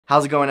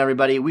How's it going,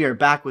 everybody? We are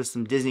back with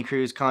some Disney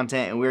Cruise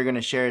content, and we're going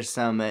to share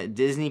some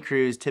Disney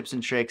Cruise tips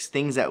and tricks,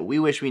 things that we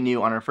wish we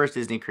knew on our first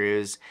Disney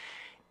Cruise,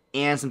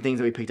 and some things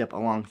that we picked up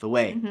along the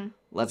way.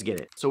 Let's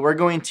get it. So we're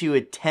going to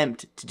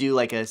attempt to do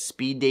like a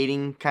speed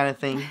dating kind of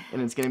thing,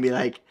 and it's going to be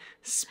like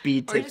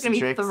speed tips and tricks. We're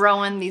just going to be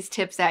throwing these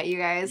tips at you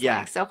guys. Yeah.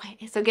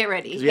 Like, so get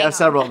ready. We have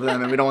several of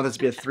them, and we don't want this to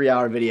be a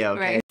 3-hour video, okay?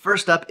 Right.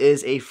 First up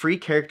is a free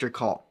character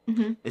call.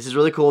 This is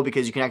really cool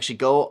because you can actually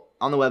go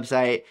on the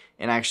website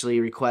and actually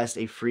request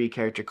a free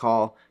character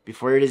call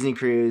before your Disney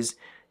cruise.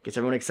 Gets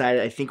everyone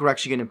excited. I think we're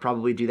actually going to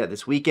probably do that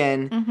this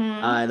weekend.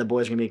 The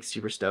boys are going to be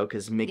super stoked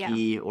because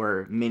Mickey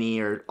or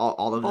Minnie or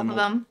all of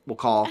them will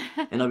call.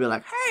 And they'll be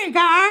like, hey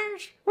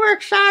guys, we're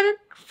excited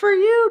for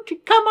you to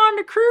come on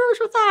the cruise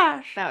with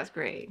us. That was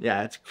great.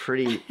 Yeah, it's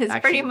pretty, it's actually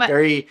pretty much,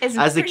 very,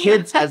 as the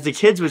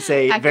kids would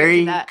say,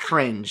 very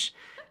cringe.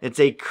 It's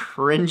a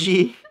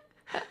cringy...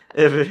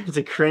 If it's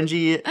a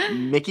cringy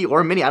Mickey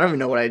or Minnie, I don't even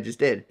know what I just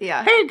did.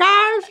 Yeah. Hey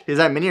guys! Is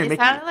that Minnie or Mickey? It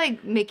sounded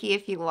like Mickey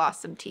if he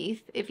lost some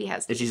teeth, if he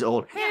has teeth. If he's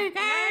old. Hey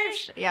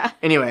guys! Yeah.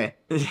 Anyway,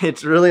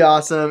 it's really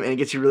awesome and it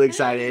gets you really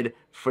excited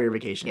for your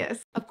vacation.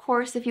 Yes. Of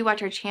course, if you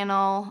watch our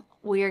channel,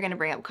 we are going to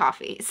bring up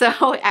coffee.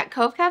 So at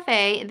Cove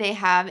Cafe, they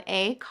have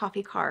a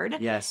coffee card.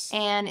 Yes.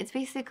 And it's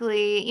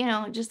basically, you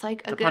know, just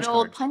like a good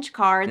old punch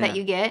card that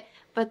you get.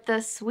 But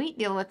the sweet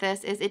deal with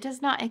this is it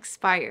does not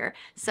expire.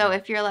 So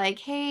if you're like,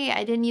 hey,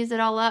 I didn't use it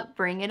all up,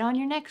 bring it on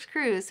your next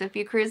cruise. So if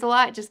you cruise a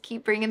lot, just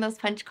keep bringing those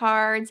punch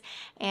cards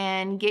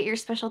and get your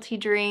specialty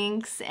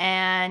drinks,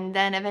 and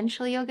then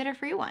eventually you'll get a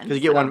free one.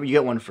 Because you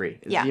get one free.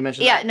 Yeah. You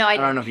mentioned that? No, I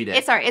don't know if you did.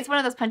 It's one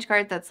of those punch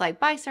cards that's like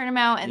buy a certain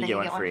amount and then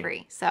you get one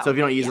free. So if you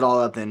don't use it all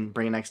up, then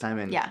bring it next time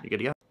and you're good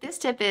to go. This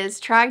tip is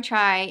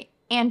try,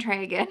 and try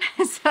again.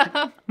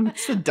 So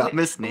it's the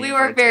dumbest name. We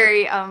were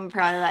very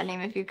proud of that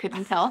name, if you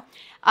couldn't tell.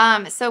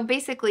 So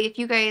basically, if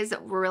you guys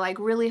were like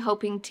really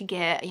hoping to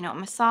get, you know, a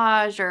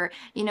massage or,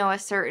 you know, a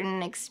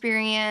certain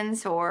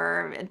experience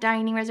or a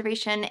dining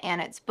reservation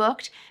and it's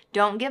booked,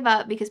 don't give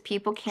up because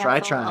people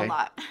cancel a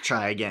lot.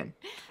 Try again.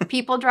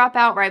 People drop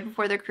out right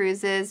before their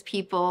cruises.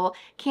 People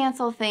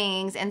cancel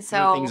things, and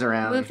so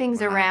move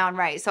things around.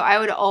 Right. So I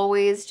would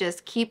always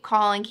just keep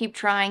calling, keep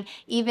trying,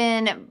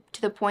 even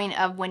to the point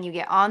of when you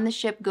get on the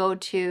ship, go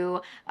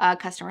to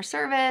customer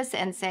service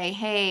and say,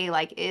 hey,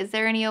 like, is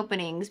there any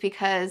openings?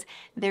 Because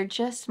there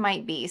just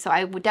might be. So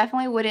I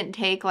definitely wouldn't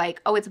take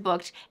like, oh, it's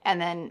booked, and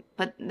then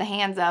put the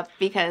hands up,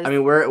 because I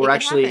mean we're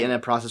actually in a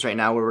process right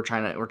now where we're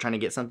trying to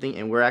get something,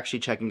 and we're actually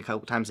checking a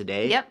couple times a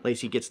day. Yep.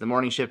 Lacey gets the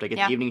morning shift, I get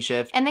the evening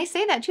shift. And they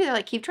say that too. They're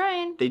like, keep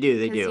trying. They do.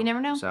 You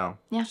never know. So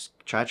just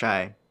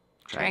try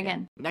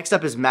again. Next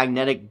up is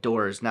magnetic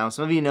doors. Now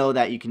some of you know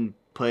that you can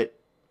put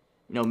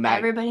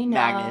everybody knows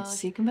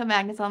magnets. You can put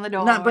magnets on the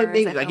doors. Not, but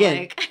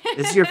again,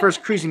 this is your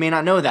first cruise. You may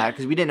not know that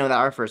because we didn't know that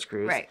our first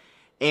cruise. Right.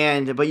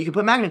 But you can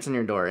put magnets on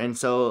your door, and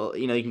so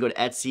you can go to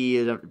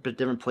Etsy,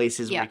 different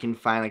places where you can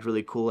find like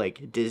really cool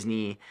like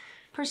Disney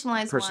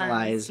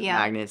personalized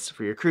magnets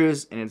for your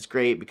cruise, and it's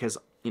great because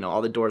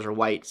all the doors are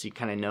white, so you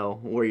kind of know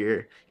where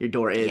your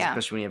door is,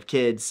 especially when you have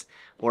kids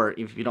or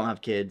if you don't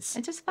have kids.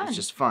 It's just fun. It's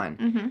just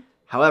fun.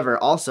 However,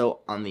 also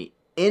on the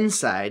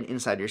inside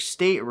your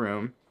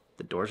stateroom,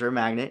 the doors are a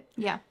magnet.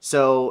 Yeah.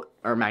 So,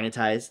 or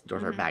magnetized.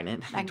 Doors are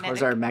magnet.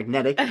 Doors are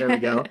magnetic. There we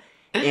go.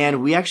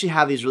 And we actually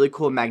have these really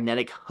cool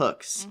magnetic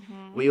hooks.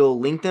 We will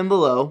link them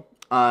below.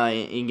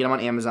 You can get them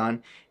on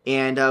Amazon.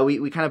 And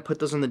we kind of put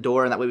those on the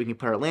door, and that way we can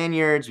put our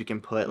lanyards, we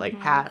can put like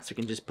hats, we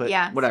can just put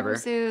whatever.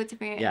 Suits,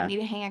 if you need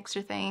to hang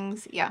extra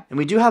things. Yeah. And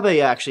we do have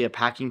actually a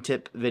packing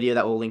tip video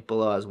that we'll link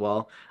below as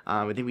well.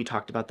 I think we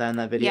talked about that in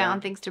that video. Yeah,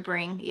 on things to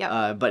bring.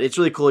 Yeah. But it's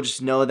really cool.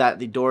 Just know that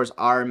the doors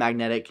are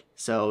magnetic,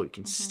 so you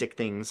can stick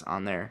things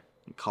on there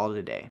and call it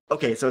a day.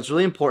 Okay, so it's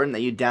really important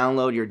that you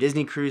download your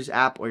Disney Cruise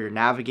app or your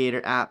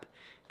Navigator app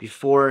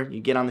before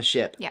you get on the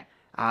ship. Yeah.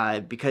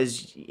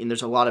 Because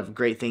there's a lot of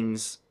great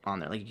things on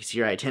there. Like you can see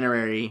your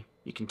itinerary,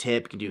 you can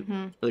tip, you can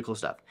do really cool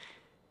stuff.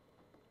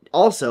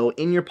 Also,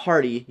 in your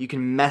party, you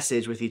can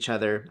message with each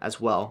other as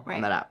well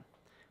on that app.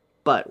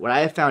 But what I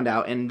have found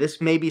out, and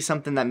this may be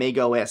something that may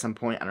go away at some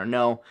point, I don't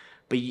know,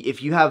 but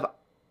if you have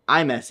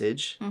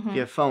iMessage, if you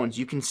have phones,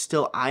 you can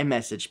still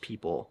iMessage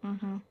people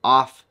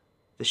off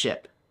the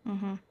ship.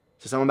 So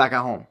someone back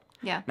at home.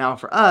 Yeah. Now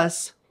for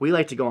us, we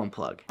like to go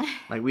unplug.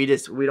 Like we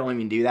don't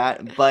even do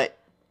that, but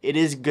it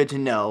is good to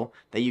know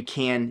that you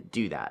can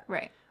do that.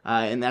 Right.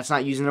 And that's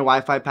not using their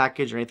Wi-Fi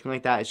package or anything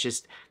like that. It's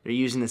just they're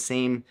using the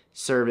same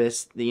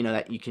service that,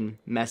 that you can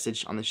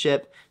message on the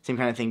ship. Same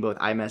kind of thing, but with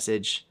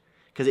iMessage.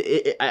 Because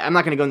I'm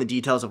not going to go into the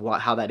details of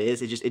how that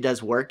is. It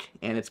does work,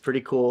 and it's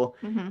pretty cool.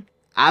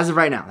 As of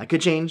right now. That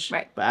could change.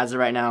 Right. But as of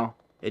right now,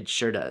 it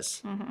sure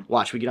does.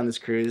 Watch, we get on this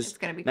cruise. It's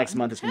gonna be next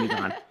month. It's going to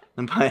be gone.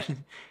 But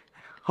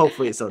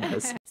hopefully it still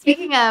does.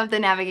 Speaking of the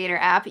Navigator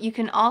app, you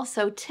can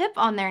also tip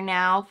on there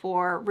now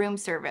for room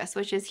service,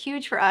 which is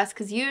huge for us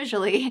because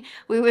usually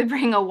we would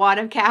bring a wad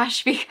of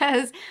cash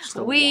because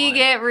we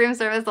get room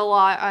service a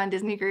lot on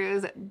Disney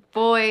Cruise.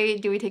 Boy,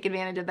 do we take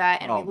advantage of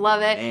that, and we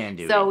love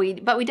it.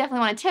 But we definitely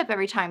want to tip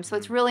every time. So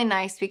it's really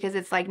nice because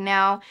it's like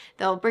now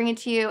they'll bring it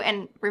to you,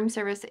 and room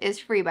service is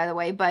free, by the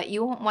way, but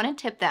you won't want to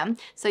tip them.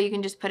 So you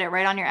can just put it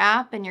right on your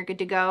app and you're good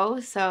to go.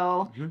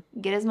 So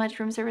get as much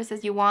room service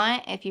as you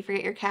want. If you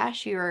forget your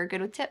cash, you're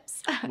good with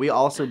tips. We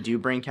also do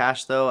bring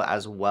cash though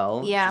as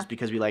well, yeah. just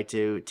because we like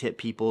to tip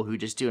people who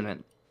just do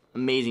an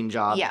amazing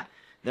job. Yeah.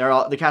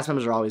 The cast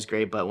members are always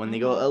great, but when they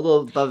go a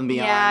little above and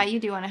beyond, yeah, you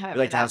do want to have. We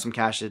like to have some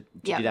cash to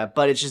do that.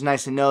 But it's just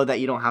nice to know that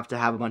you don't have to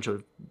have a bunch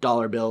of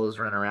dollar bills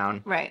running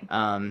around, right?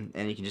 And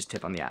you can just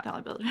tip on the app.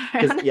 Dollar bills.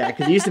 Because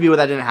it used to be where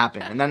that didn't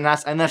happen, and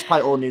that's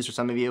probably old news for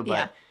some of you.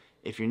 But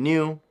if you're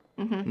new,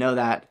 know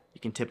that you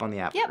can tip on the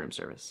app for room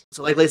service.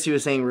 So like Lacey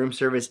was saying, room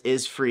service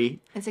is free.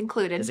 It's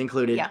included. It's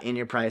included in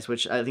your price,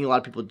 which I think a lot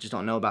of people just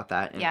don't know about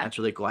that. And that's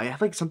really cool. I have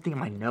like something in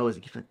my nose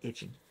that keeps on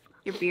itching.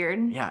 Your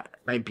beard? Yeah,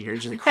 my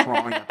beard's just like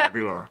crawling up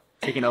everywhere,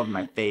 taking over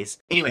my face.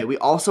 Anyway, we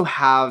also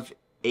have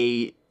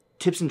a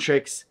tips and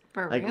tricks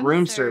for like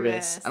room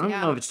service. I don't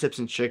know if it's tips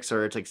and tricks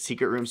or it's like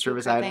secret room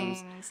service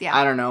items.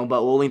 I don't know,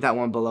 but we'll link that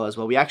one below as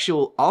well. We actually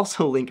will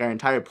also link our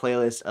entire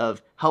playlist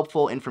of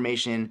helpful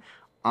information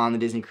on the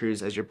Disney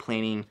Cruise as you're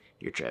planning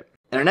your trip.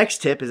 And our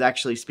next tip is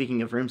actually,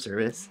 speaking of room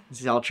service,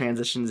 this all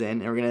transitions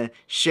in, and we're going to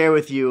share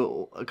with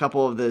you a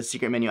couple of the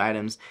secret menu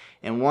items.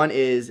 And one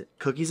is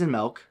cookies and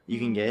milk you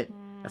can get.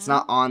 That's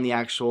not on the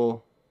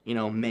actual,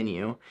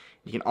 menu.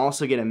 You can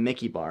also get a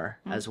Mickey bar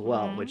as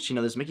well, which,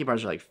 those Mickey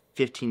bars are like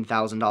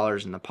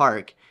 $15,000 in the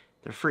park.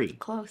 They're free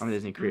on the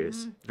Disney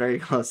Cruise. Very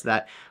close to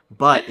that.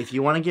 But if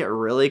you want to get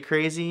really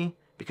crazy,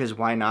 because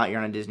why not?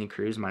 You're on a Disney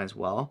Cruise, might as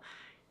well.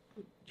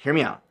 Hear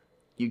me out.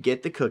 You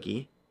get the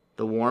cookie,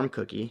 the warm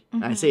cookie.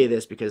 And I say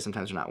this because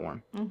sometimes they're not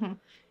warm.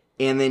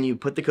 And then you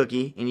put the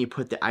cookie and you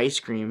put the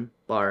ice cream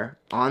bar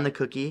on the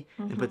cookie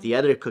and put the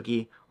other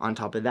cookie on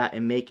top of that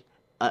and make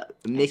a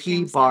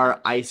Mickey bar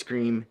ice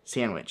cream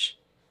sandwich.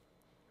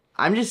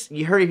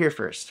 You heard it here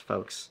first,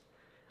 folks.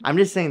 I'm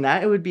just saying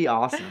that it would be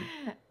awesome.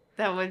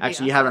 That would be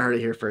Actually, you haven't heard it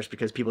here first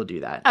because people do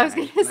that. I was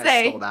going to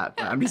say. I stole that,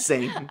 but I'm just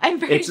saying. I'm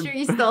pretty sure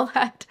you stole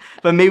that.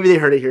 But maybe they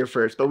heard it here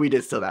first, but we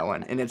did steal that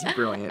one, and it's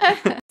brilliant.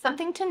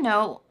 Something to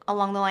note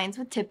along the lines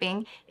with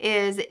tipping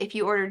is if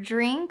you order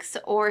drinks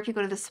or if you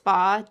go to the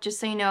spa, just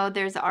so you know,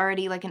 there's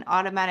already like an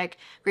automatic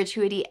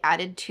gratuity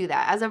added to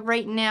that. As of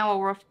right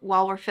now,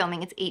 while we're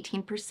filming, it's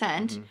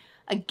 18%.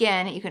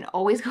 Again, you can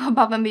always go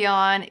above and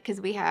beyond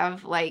because we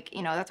have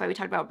that's why we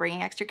talked about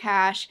bringing extra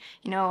cash,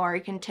 or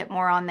you can tip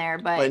more on there.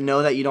 But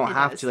know that you don't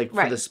have to. Like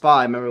for the spa,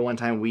 I remember one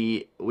time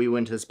we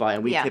went to the spa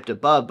and we tipped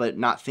above, but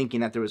not thinking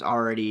that there was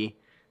already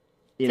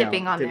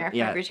tipping on there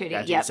for gratuity.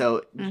 Yeah.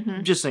 So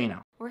just so you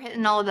know. We're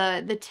hitting all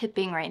of the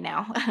tipping right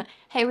now.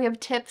 Hey, we have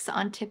tips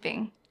on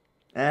tipping.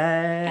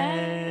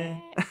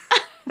 Thank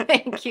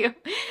you.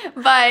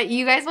 But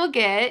you guys will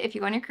get, if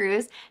you go on your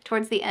cruise,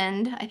 towards the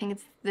end, I think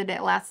it's the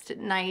last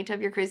night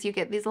of your cruise, you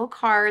get these little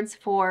cards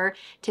for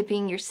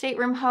tipping your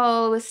stateroom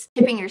host,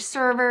 tipping your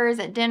servers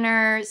at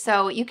dinner.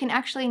 So you can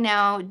actually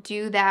now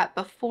do that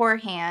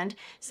beforehand.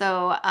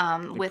 So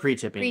with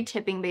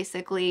pre-tipping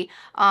basically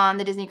on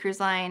the Disney Cruise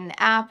Line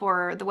app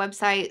or the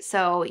website.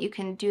 So you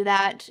can do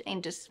that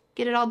and just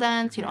get it all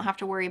done so you don't have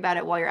to worry about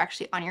it while you're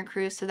actually on your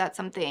cruise. So that's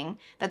something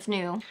that's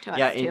new to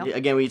us too. And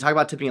again, we talk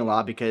about tipping a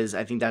lot because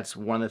I think that's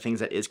one of the things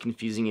that is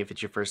confusing if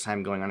it's your first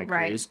time going on a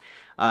cruise.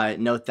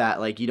 Note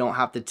that you don't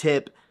have to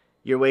tip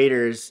your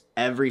waiters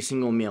every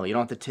single meal. You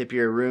don't have to tip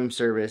your room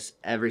service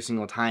every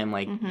single time.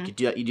 You could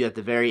do that. You do it at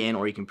the very end,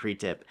 or you can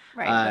pre-tip.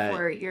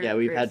 Before your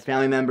we've had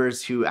family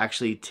members who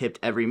actually tipped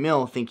every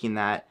meal, thinking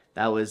that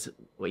was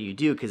what you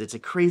do because it's a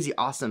crazy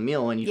awesome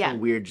meal and you feel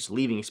weird just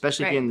leaving,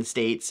 especially if you're in the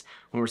States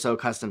when we're so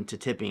accustomed to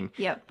tipping.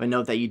 But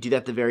note that you do that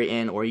at the very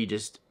end, or you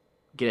just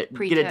get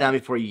it done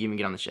before you even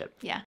get on the ship.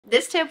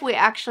 This tip we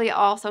actually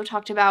also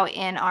talked about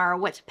in our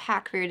what to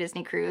pack for your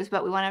Disney cruise,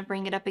 but we want to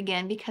bring it up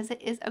again because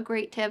it is a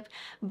great tip.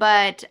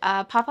 But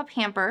pop-up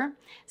hamper.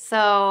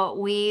 So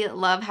we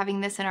love having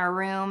this in our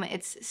room.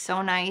 It's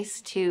so nice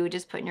to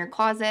just put in your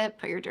closet,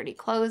 put your dirty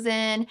clothes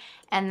in,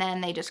 and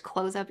then they just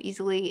close up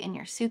easily in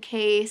your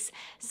suitcase.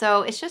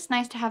 So it's just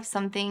nice to have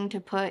something to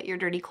put your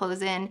dirty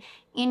clothes in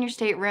your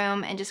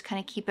stateroom and just kind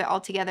of keep it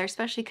all together,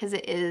 especially because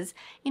it is,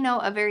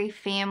 a very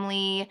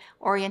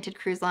family-oriented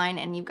cruise line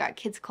and you've got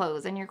kids'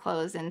 clothes and your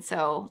clothes. And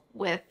so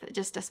with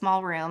just a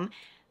small room,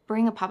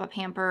 bring a pop-up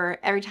hamper.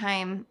 Every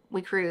time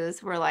we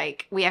cruise,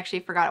 we actually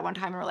forgot it one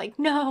time and we're like,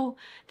 no,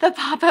 the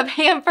pop-up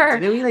hamper.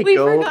 Didn't we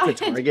go to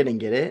Target and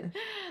get it?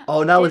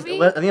 Oh, no, I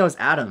think it was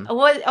Adam.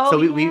 So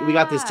we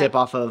got this tip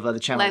off of the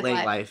channel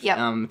Lake Life.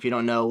 If you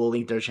don't know, we'll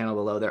link their channel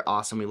below. They're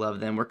awesome. We love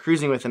them. We're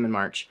cruising with them in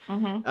March.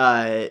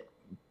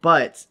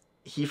 But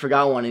he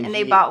forgot one and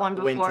they bought one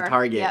before. Went to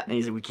Target and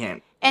he said, we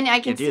can't. And I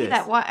can see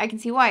that. I can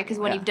see why, because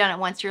when you've done it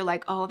once, you're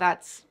like, oh,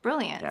 that's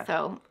brilliant.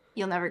 So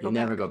You'll never go back.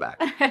 Never go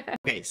back.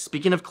 Okay,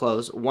 speaking of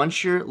clothes,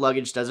 once your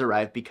luggage does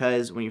arrive,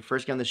 because when you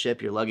first get on the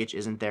ship, your luggage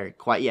isn't there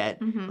quite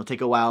yet. It'll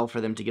take a while for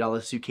them to get all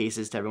the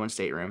suitcases to everyone's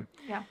stateroom.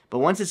 Yeah. But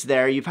once it's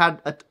there, you've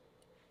had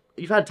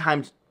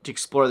time to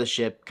explore the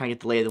ship, kind of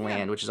get the lay of the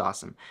land, which is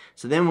awesome.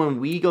 So then when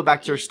we go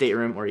back to our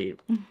stateroom, or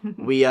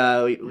we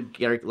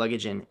get our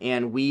luggage in,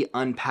 and we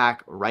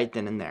unpack right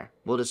then and there.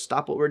 We'll just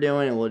stop what we're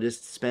doing, and we'll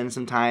just spend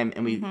some time.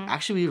 And we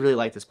really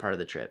like this part of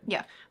the trip. Yeah.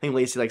 I think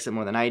Lacey likes it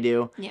more than I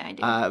do. Yeah,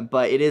 I do.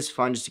 But it is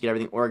fun just to get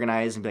everything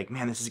organized and be like,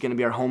 man, this is going to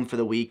be our home for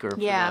the week, or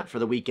for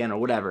the weekend, or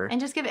whatever.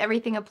 And just give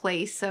everything a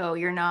place, so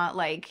you're not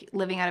like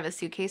living out of a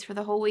suitcase for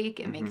the whole week.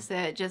 It makes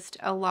it just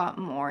a lot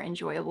more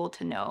enjoyable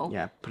to know.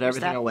 Yeah, put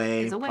everything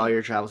away, all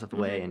your travel stuff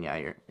away, and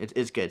yeah,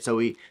 it's good. So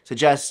we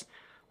suggest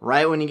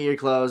right when you get your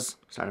clothes,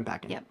 start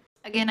unpacking. Yep.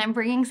 Again, I'm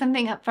bringing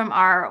something up from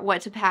our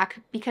what to pack,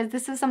 because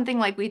this is something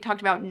like we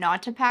talked about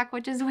not to pack,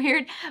 which is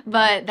weird,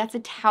 but that's a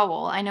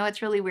towel. I know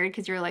it's really weird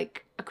because you're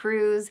like a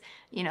cruise,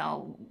 you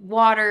know,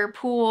 water,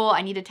 pool,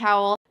 I need a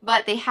towel.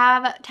 But they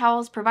have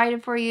towels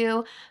provided for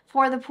you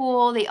for the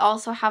pool. They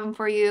also have them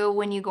for you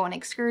when you go on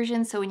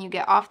excursions. So when you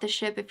get off the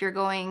ship, if you're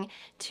going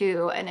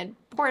to an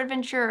port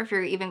adventure, or if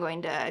you're even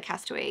going to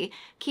Castaway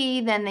Cay,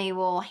 then they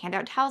will hand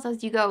out towels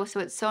as you go. So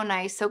it's so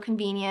nice, so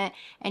convenient,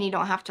 and you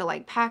don't have to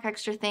like pack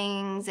extra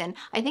things. And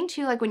I think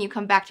too, like when you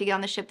come back to get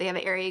on the ship, they have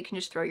an area you can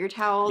just throw your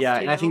towels. Yeah,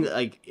 too. and I think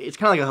like it's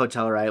kind of like a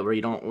hotel, right, where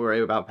you don't worry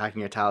about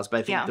packing your towels.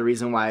 But I think the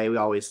reason why we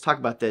always talk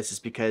about this is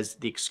because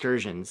the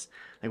excursions,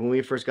 like when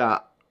we first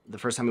got, the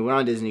first time we went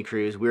on a Disney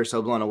cruise, we were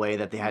so blown away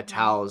that they had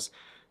towels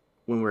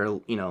when we were,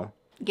 you know,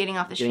 getting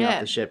off the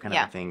ship kind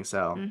of a thing.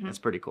 So it's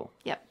pretty cool.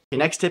 Yep. Okay,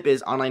 next tip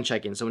is online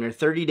check-in. So when you're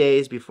 30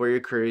 days before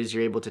your cruise,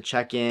 you're able to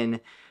check in,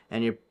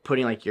 and you're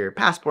putting like your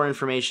passport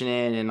information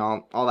in and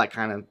all that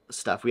kind of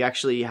stuff. We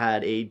actually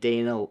had a day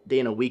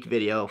in a week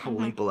video. We'll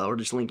link below. We're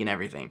just linking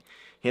everything.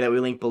 Okay, that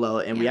we link below,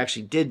 and we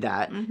actually did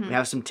that. We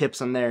have some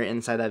tips on there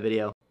inside that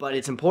video. But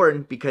it's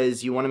important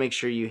because you want to make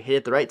sure you hit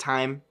it the right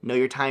time, know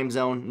your time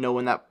zone, know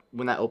when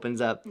that opens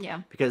up.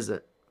 Yeah. Because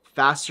the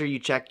faster you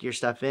check your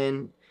stuff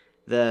in,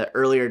 the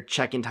earlier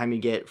check-in time you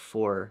get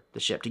for the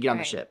ship, to get on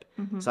the ship.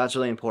 So that's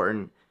really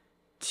important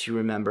to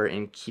remember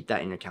and keep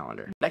that in your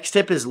calendar. Next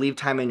tip is leave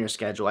time in your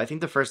schedule. I think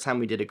the first time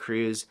we did a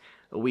cruise,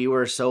 we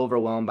were so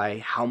overwhelmed by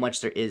how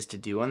much there is to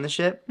do on the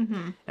ship.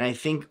 And I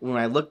think when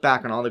I look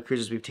back on all the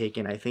cruises we've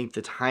taken, I think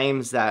the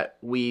times that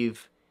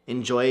we've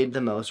enjoyed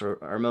the most,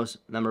 or are most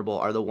memorable,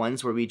 are the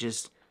ones where we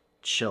just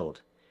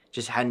chilled,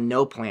 just had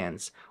no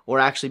plans. Or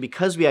actually,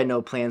 because we had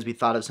no plans, we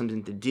thought of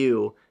something to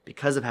do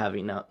because of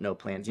having no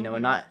plans, you know,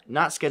 and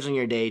not scheduling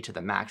your day to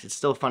the max. It's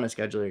still fun to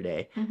schedule your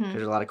day because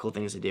there's a lot of cool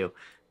things to do.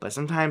 But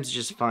sometimes it's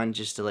just fun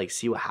just to like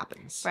see what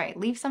happens. Right.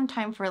 Leave some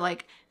time for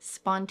like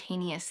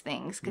spontaneous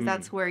things, because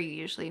that's where you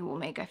usually will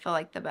make, I feel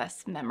like, the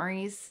best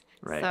memories.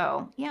 Right.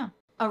 So yeah.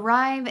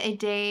 Arrive a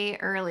day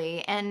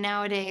early, and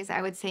nowadays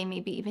I would say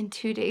maybe even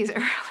 2 days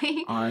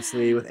early.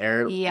 Honestly, with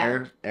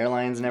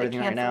airlines and everything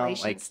right now,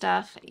 like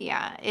stuff,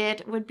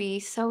 it would be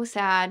so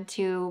sad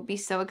to be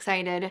so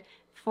excited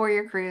for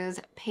your cruise,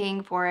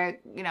 paying for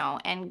it, you know,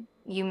 and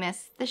you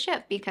miss the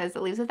ship because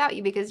it leaves without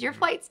you because your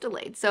flight's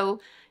delayed.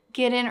 So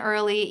get in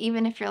early,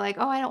 even if you're like,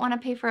 oh, I don't want to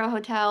pay for a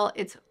hotel.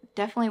 It's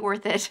definitely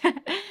worth it. I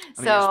mean,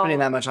 you're spending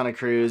that much on a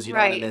cruise, you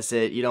don't want to miss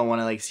it. You don't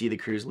want to like see the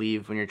cruise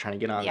leave when you're trying to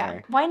get on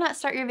there. Why not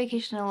start your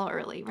vacation a little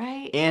early,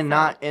 right?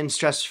 And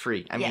stress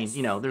free. I mean,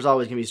 you know, there's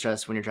always gonna be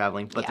stress when you're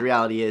traveling, but the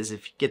reality is,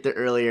 if you get there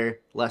earlier,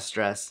 less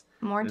stress.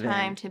 More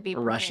time to be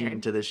prepared. Rushing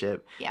into the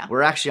ship. Yeah.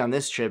 We're actually on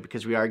this trip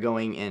because we are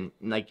going in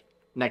like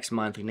next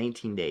month, in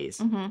 19 days.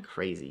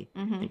 Crazy.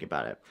 Think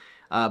about it.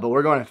 But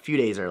we're going a few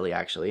days early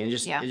actually, and it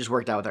just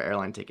worked out with our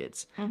airline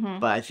tickets.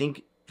 But I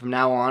think from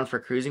now on for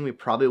cruising, we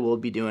probably will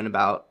be doing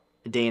about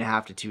a day and a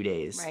half to 2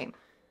 days. Right.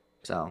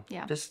 So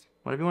just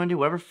whatever you want to do,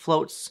 whatever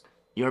floats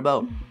your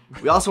boat.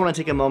 We also want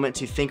to take a moment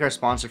to thank our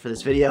sponsor for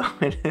this video.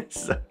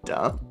 It's so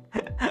dumb.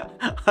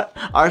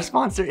 Our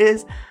sponsor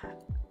is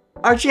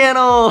our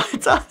channel.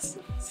 It's us.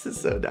 This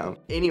is so dumb.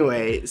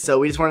 Anyway, so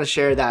we just want to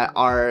share that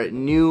our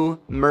new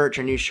merch,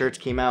 our new shirts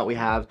came out. We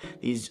have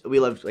these, we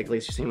love, like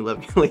Lacey's saying, we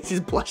love,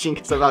 Lacey's blushing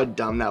because of how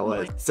dumb that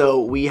was.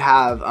 So we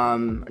have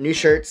new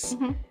shirts.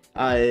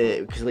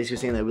 Because Lacey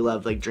was saying that we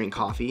love like drink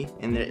coffee,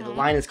 and the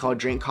line is called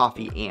Drink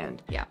Coffee and.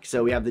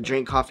 So we have the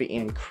Drink Coffee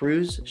and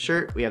Cruise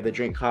shirt. We have the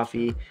Drink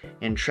Coffee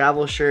and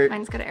Travel shirt.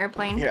 Mine's got an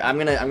airplane. Here, I'm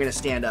gonna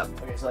stand up.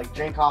 Okay, so like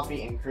Drink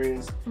Coffee and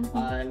Cruise.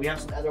 And we have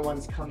some other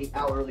ones coming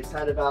out we're really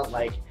excited about,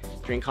 like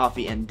Drink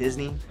Coffee and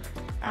Disney.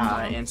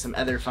 And some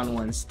other fun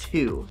ones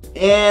too.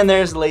 And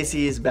there's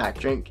Lacey's back,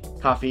 Drink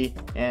Coffee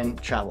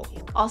and Travel.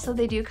 Also,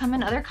 they do come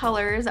in other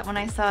colors. When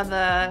I saw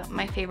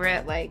my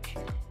favorite, like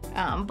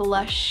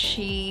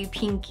blushy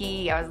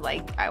pinky, I was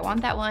like, I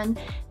want that one.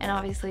 And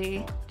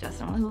obviously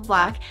Justin was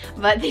black,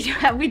 but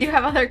we do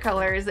have other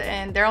colors,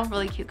 and they're all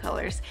really cute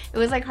colors. It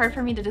was like hard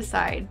for me to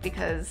decide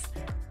because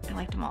I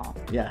liked them all.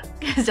 Yeah.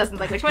 Because Justin's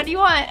like, which one do you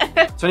want?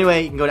 So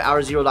anyway, you can go to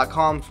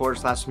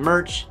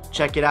ourzero.com/merch,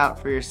 check it out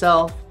for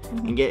yourself,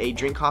 and get a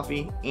Drink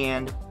Coffee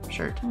and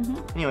shirt.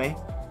 Anyway,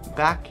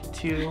 back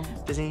to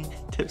Disney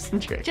tips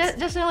and tricks.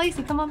 Justin and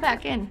Lacey, come on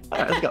back in. All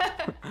right, let's go.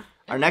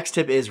 Our next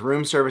tip is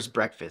room service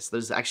breakfast.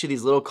 There's actually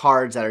these little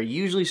cards that are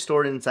usually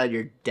stored inside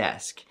your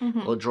desk, a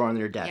little drawer in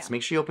your desk. Yeah.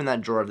 Make sure you open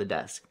that drawer of the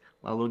desk.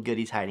 A lot of little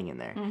goodies hiding in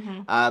there.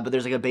 But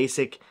there's like a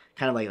basic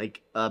kind of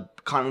like a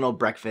continental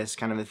breakfast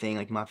kind of a thing,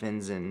 like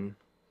muffins and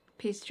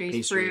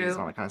pastries, fruit, and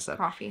all that kind of stuff.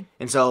 Coffee.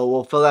 And so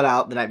we'll fill that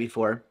out the night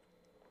before,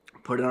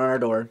 put it on our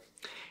door,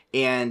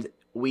 and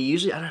we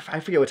usually, I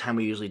forget what time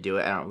we usually do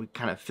it. We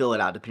kind of fill it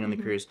out depending on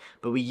the cruise,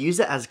 but we use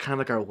it as kind of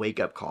like our wake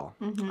up call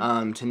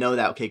to know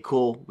that, okay,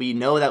 cool, we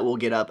know that we'll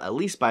get up at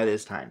least by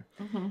this time,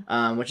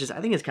 which is, I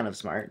think it's kind of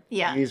smart.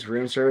 Yeah. Use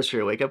room service for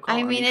your wake up call.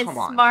 I mean it's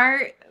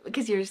smart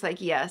because you're just like,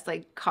 yes,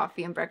 like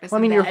coffee and breakfast. Well,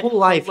 I mean, your whole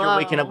life you're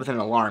waking up with an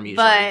alarm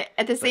usually. But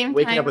at the same time,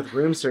 waking up with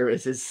room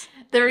service is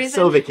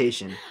so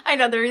vacation. I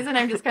know, the reason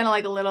I'm just kind of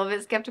like a little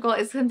bit skeptical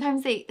is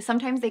sometimes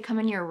they come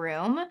in your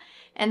room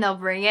and they'll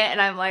bring it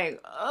and I'm like,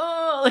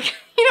 oh, like,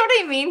 you know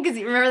what I mean? Because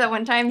you remember that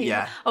one time you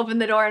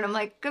opened the door and I'm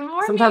like, good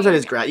morning. Sometimes you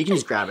can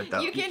just grab it though.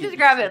 You can just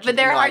grab it, but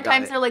there are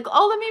times they're like,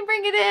 oh, let me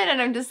bring it in,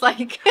 and I'm just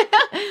like,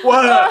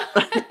 what?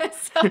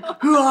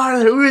 Who are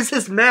they? Who is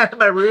this man in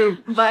my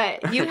room?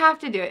 But you have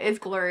to do it. It's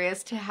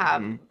glorious to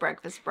have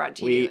breakfast brought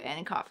to you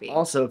and coffee.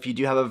 Also, if you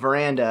do have a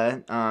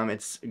veranda,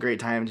 it's a great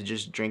time to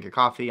just drink your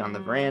coffee on the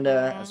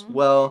veranda as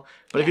well.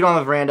 But if you don't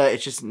have a veranda,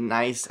 it's just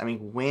nice. I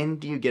mean, when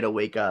do you get to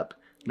wake up?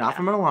 Not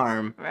from an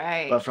alarm,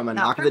 but from a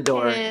knock at the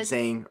door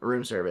saying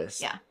room service.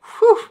 Yeah.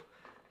 Whew.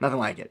 Nothing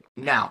like it.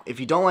 Now,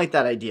 if you don't like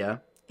that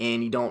idea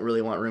and you don't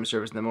really want room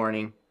service in the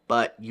morning,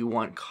 but you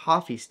want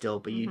coffee still,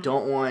 but you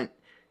don't want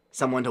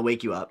someone to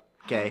wake you up,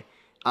 okay?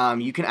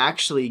 You can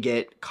actually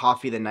get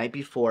coffee the night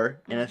before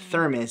in a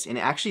thermos, and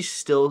it actually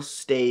still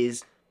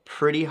stays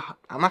pretty hot.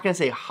 I'm not going to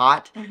say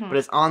hot, but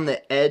it's on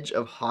the edge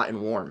of hot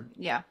and warm.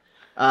 Yeah.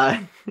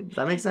 Does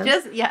that make sense?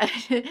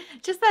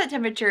 Just that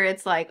temperature.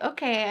 It's like,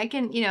 okay, I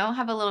can,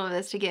 have a little of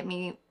this to get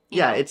me.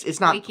 It's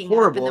not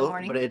horrible,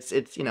 but it's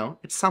it's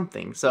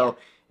something. So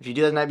if you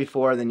do that the night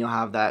before, then you'll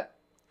have that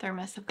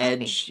thermos of coffee.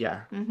 Edge,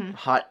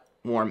 hot,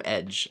 warm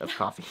edge of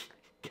coffee.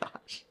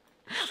 Gosh.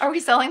 Are we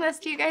selling this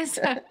to you guys?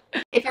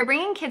 If you're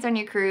bringing kids on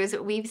your cruise,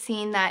 we've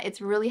seen that it's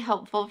really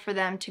helpful for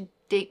them to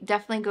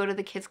definitely go to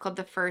the kids club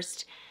the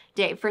first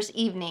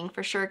evening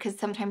for sure, because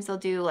sometimes they'll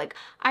do like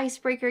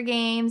icebreaker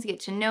games, get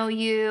to know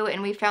you,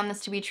 and we found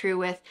this to be true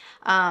with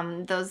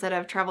those that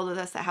have traveled with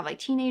us that have like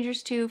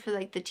teenagers too, for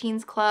like the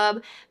teens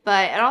club.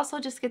 But it also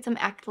just gets them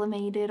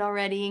acclimated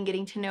already and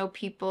getting to know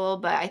people.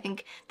 But I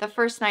think the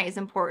first night is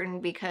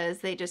important because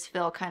they just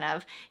feel kind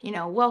of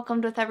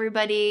welcomed with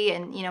everybody,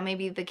 and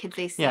maybe the kids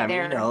they see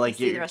there, like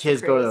your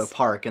kids go to the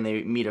park and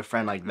they meet a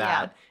friend like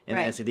that,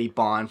 and so they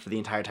bond for the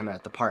entire time they're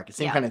at the park. It's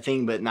the same kind of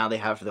thing, but now they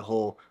have for the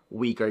whole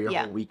week or your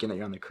whole weekend that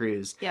you're on the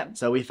cruise.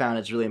 So we found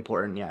it's really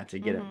important, to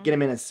get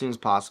them in as soon as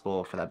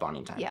possible for that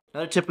bonding time.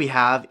 Another tip we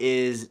have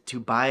is to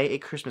buy a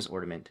Christmas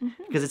ornament,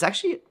 because it's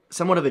actually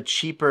somewhat of a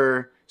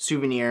cheaper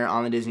souvenir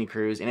on the Disney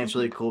cruise, and it's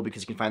really cool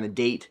because you can find the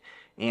date.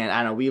 And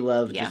I don't know, we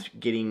love just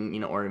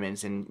getting,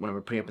 ornaments, and when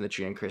we're putting up in the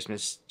tree on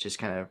Christmas, just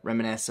kind of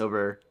reminisce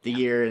over the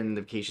year and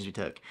the vacations we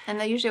took. And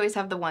they usually always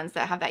have the ones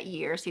that have that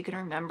year, so you can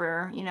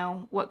remember,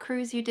 what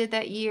cruise you did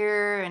that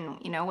year and,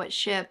 what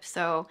ship,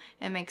 so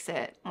it makes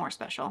it more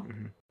special.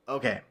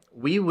 Okay,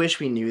 we wish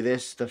we knew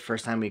this the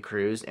first time we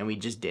cruised, and we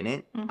just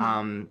didn't.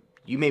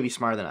 You may be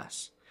smarter than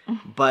us,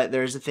 but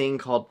there's a thing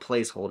called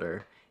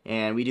placeholder.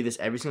 And we do this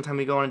every single time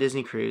we go on a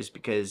Disney cruise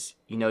because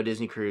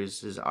Disney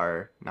cruises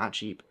are not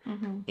cheap.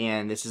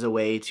 And this is a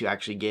way to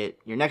actually get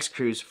your next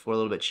cruise for a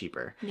little bit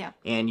cheaper.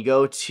 And you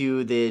go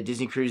to the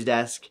Disney cruise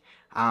desk,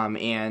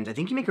 and I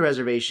think you make a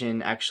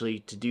reservation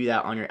actually to do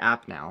that on your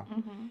app now.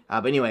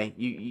 But anyway,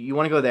 you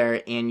want to go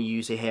there and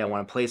you say, hey, I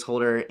want a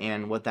placeholder.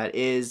 And what that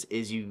is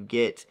you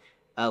get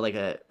like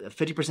a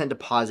 50%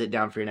 deposit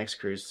down for your next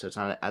cruise, so it's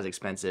not as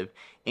expensive,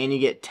 and you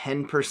get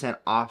 10%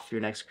 off your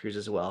next cruise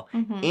as well.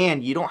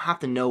 And you don't have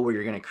to know where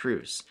you're going to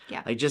cruise.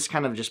 Like just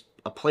kind of just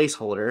a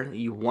placeholder.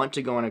 You want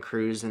to go on a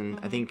cruise, and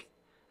I think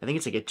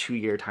it's like a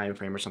 2-year time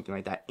frame or something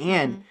like that,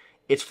 and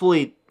it's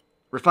fully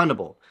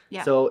refundable.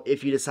 So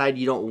if you decide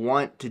you don't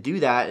want to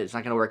do that, it's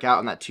not going to work out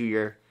in that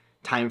 2-year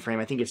time frame.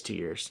 I think it's 2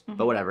 years,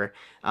 but whatever.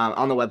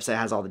 On the website it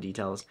has all the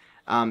details.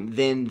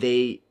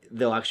 Then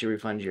they'll actually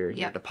refund your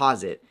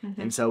deposit.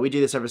 And so we do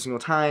this every single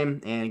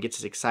time, and it gets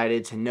us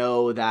excited to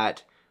know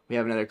that we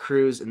have another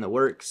cruise in the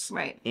works.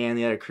 And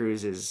the other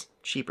cruise is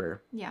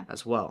cheaper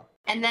as well.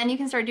 And then you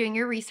can start doing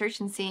your research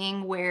and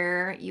seeing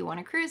where you want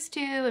to cruise to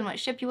and what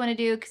ship you want to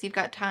do, because you've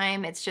got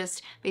time. It's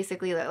just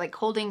basically like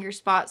holding your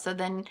spot. So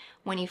then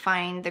when you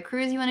find the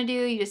cruise you want to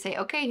do, you just say,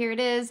 okay, here it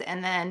is.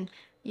 And then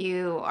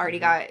you already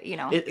got,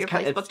 your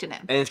place booked in it.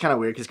 And it's kind of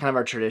weird because it's kind of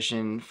our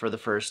tradition for the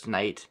first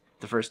night,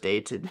 the first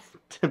day to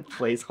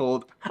place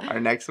hold our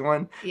next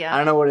one. I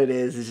don't know what it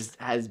is. It just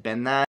has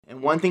been that.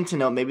 And one thing to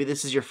note, maybe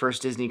this is your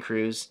first Disney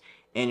cruise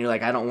and you're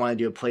like, I don't want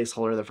to do a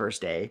placeholder the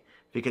first day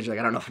because you're like,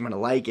 I don't know if I'm going to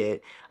like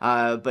it.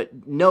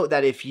 But note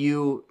that if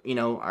you,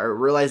 are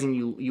realizing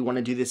you want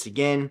to do this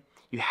again,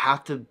 you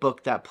have to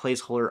book that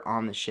placeholder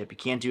on the ship. You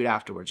can't do it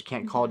afterwards. You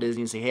can't call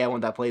Disney and say, hey, I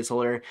want that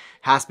placeholder. It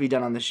has to be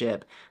done on the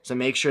ship. So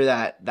make sure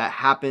that that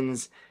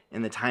happens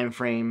in the time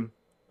frame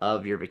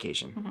of your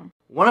vacation.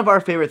 One of our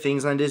favorite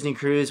things on Disney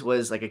Cruise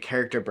was like a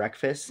character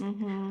breakfast.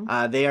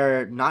 They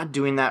are not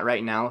doing that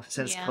right now.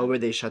 Since COVID,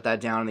 they shut that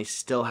down and they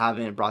still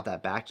haven't brought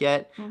that back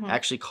yet. I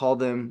actually called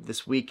them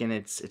this week and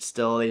it's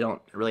still, they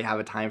don't really have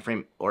a time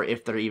frame or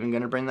if they're even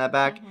going to bring that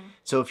back.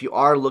 So if you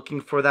are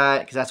looking for that,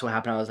 because that's what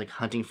happened, I was like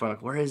hunting for,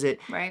 like, where is it?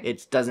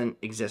 It doesn't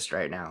exist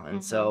right now.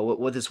 And so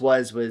what this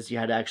was you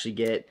had to actually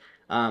get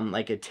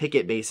like a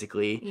ticket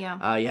basically. You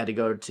had to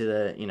go to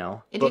the, you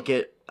know, book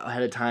it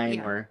ahead of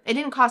time, or it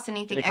didn't cost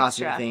anything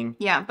extra. Anything.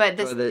 But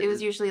it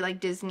was usually like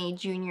Disney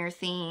Junior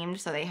themed,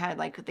 so they had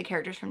like the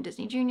characters from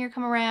Disney Junior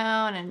come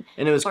around, and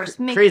it was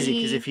crazy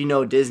because if you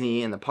know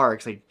Disney in the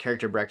parks, like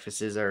character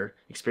breakfasts or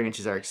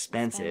experiences are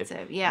expensive.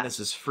 And this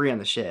was free on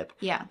the ship.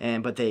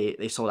 But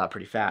they sold out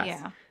pretty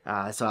fast.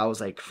 So I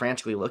was like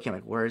frantically looking,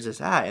 like, where is this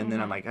at? And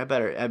then I'm like, I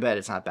bet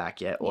it's not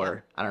back yet,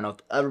 or I don't know if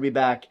it'll ever be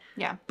back.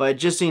 But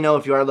just so you know,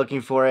 if you are looking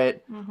for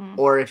it,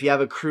 or if you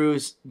have a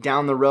cruise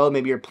down the road,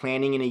 maybe you're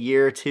planning in a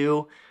year or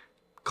two,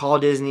 call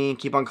Disney,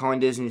 keep on calling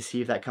Disney to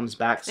see if that comes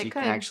back so you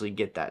can actually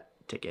get that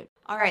ticket.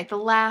 All right, the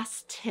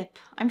last tip.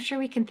 I'm sure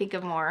we can think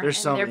of more. There's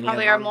so many. There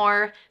probably are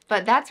more,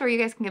 but that's where you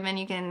guys can come in.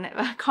 You can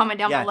comment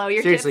down below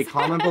your seriously, tips.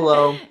 comment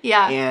below.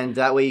 And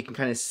that way you can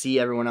kind of see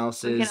everyone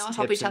else's we can all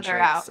help each other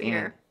tricks out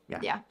here.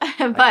 Like,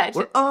 but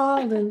we're all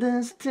in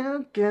this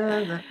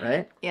together,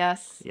 right?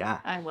 Yes.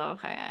 I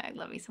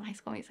love me some High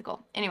School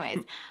Musical. Anyways,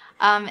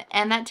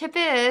 and that tip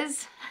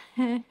is,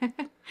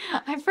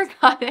 I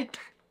forgot it.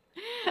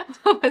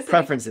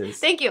 Preferences.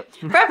 Thank you.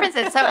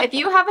 Preferences. So if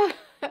you have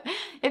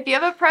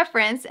a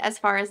preference as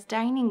far as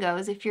dining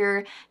goes, if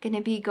you're going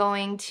to be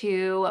going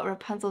to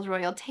Rapunzel's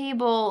Royal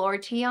Table or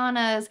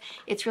Tiana's,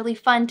 it's really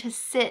fun to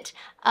sit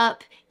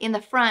up in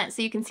the front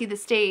so you can see the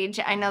stage.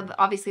 I know that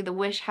obviously the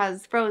Wish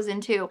has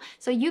Frozen too.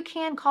 So you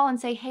can call and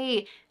say,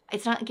 hey,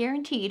 it's not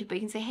guaranteed, but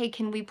you can say, hey,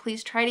 can we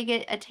please try to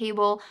get a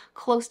table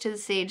close to the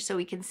stage so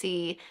we can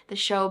see the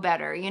show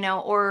better, you know,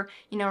 or,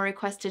 you know,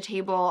 request a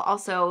table.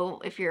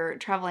 Also, if you're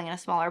traveling in a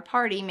smaller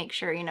party, make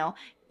sure, you know,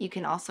 you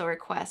can also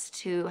request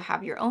to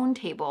have your own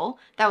table.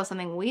 That was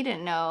something we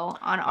didn't know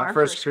on our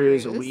first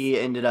cruise. We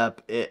ended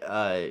up,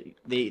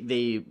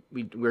 we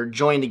were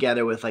joined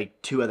together with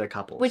like 2 other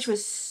couples. Which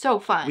was so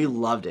fun. We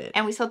loved it.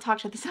 And we still talk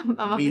to some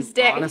of this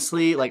day.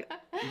 Honestly, like,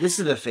 this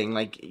is the thing.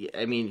 Like,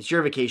 I mean, it's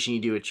your vacation.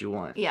 You do what you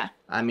want.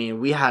 I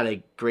mean, we had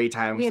a great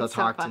time. We still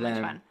talk to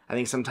them. I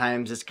think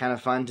sometimes it's kind of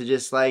fun to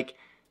just like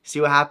see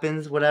what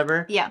happens,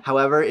 whatever.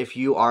 However, if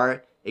you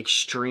are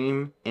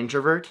extreme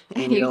introvert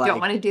and you like,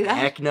 don't want to do that,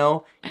 heck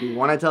no, you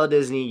want to tell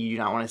Disney you do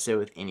not want to sit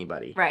with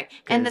anybody,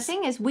 and the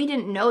thing is, we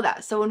didn't know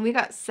that, so when we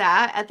got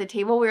sat at the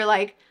table, we were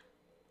like,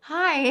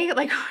 hi,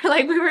 like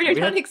we were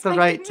not expecting the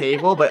right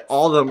table, but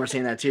all of them were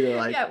saying that too. They're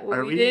like,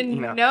 we didn't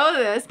know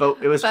this, but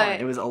it was fun.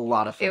 It was a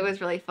lot of fun. It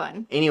was really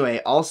fun. Anyway,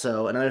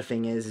 also another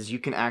thing is you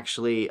can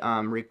actually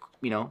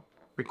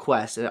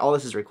request, and all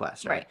this is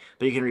request, right?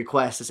 But you can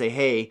request to say,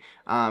 hey,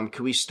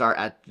 could we start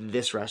at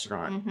this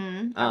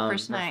restaurant? Our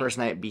first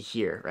night be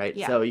here, right?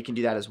 So you can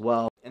do that as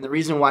well. And the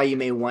reason why you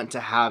may want to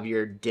have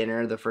your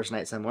dinner the first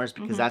night somewhere is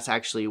because that's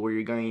actually where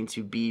you're going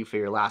to be for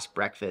your last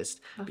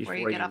breakfast before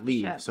you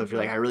leave. So if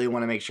you're like, I really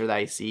want to make sure that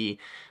I see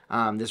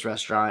this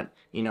restaurant,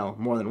 you know,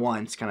 more than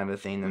once, kind of a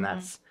thing, then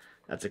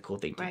that's a cool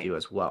thing to do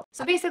as well.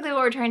 So basically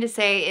what we're trying to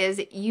say is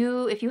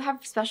if you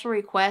have special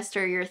requests,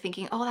 or you're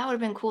thinking, oh, that would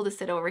have been cool to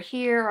sit over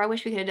here, or I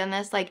wish we could have done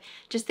this, like,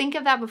 just think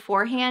of that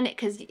beforehand,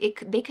 because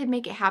they could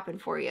make it happen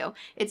for you.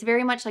 It's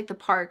very much like the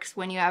parks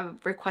when you have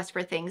requests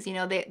for things. You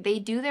know, they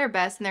do their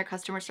best in their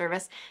customer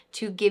service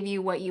to give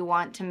you what you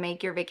want to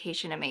make your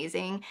vacation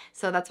amazing.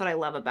 So that's what I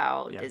love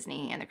about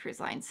Disney and the cruise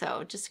line.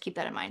 So just keep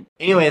that in mind.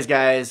 Anyways,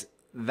 guys,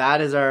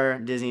 that is our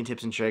Disney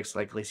tips and tricks.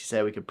 Like Lacey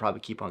said, we could probably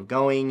keep on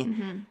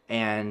going,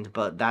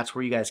 but that's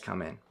where you guys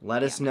come in.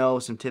 Let us know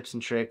some tips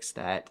and tricks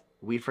that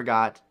we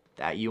forgot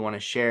that you want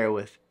to share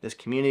with this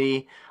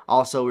community.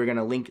 Also, we're going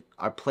to link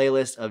our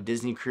playlist of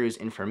Disney Cruise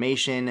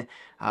information.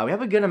 We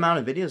have a good amount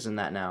of videos in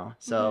that now.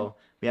 So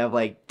we have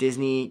like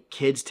Disney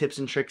kids tips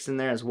and tricks in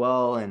there as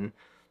well, and a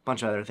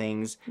bunch of other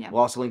things. We'll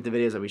also link the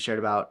videos that we shared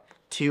about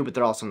too, but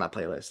they're also on that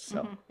playlist.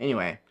 So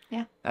anyway.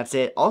 That's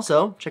it.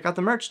 Also, check out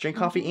the merch, Drink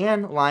Coffee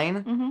and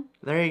line.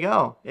 There you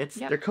go.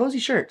 They're cozy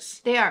shirts.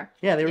 They are.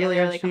 Yeah, they really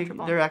are.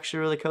 They're actually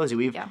really cozy.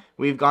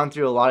 We've gone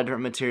through a lot of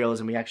different materials,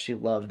 and we actually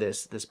love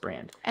this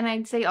brand. And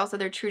I'd say also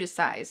they're true to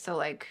size. So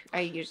like I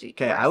usually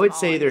I would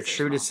say they're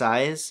true to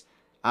size,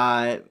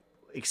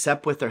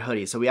 except with their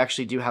hoodies. So we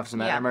actually do have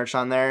some other merch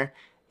on there.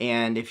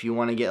 And if you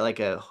want to get like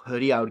a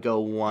hoodie, I would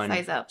go one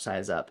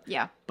size up.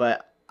 Yeah.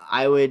 But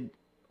I would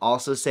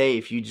also say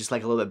if you just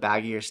like a little bit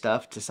baggier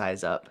stuff, to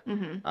size up.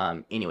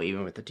 Anyway,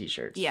 even with the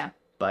t-shirts. Yeah.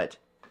 But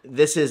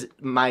this is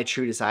my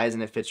true to size,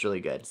 and it fits really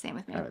good. Same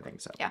with me. I don't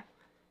think so. Yeah.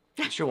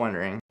 Just you're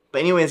wondering. But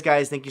anyways,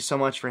 guys, thank you so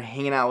much for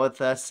hanging out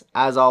with us.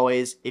 As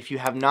always, if you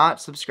have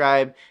not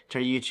subscribed to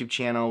our YouTube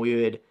channel,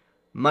 we would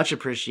much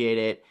appreciate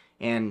it.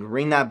 and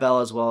ring that bell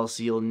as well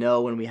so you'll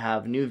know when we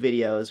have new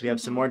videos. We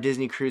have some more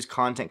Disney Cruise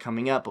content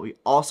coming up, but we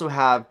also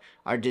have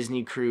our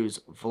Disney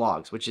Cruise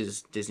vlogs, which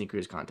is Disney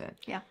Cruise content.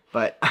 Yeah.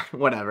 But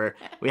whatever.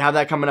 We have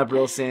that coming up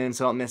real soon,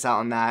 so don't miss out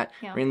on that.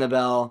 Yeah. Ring the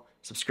bell,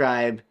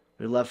 subscribe.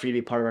 We'd love for you to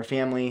be part of our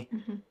family.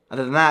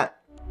 Other than that,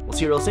 we'll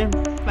see you real soon.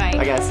 Bye.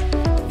 Bye,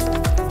 guys.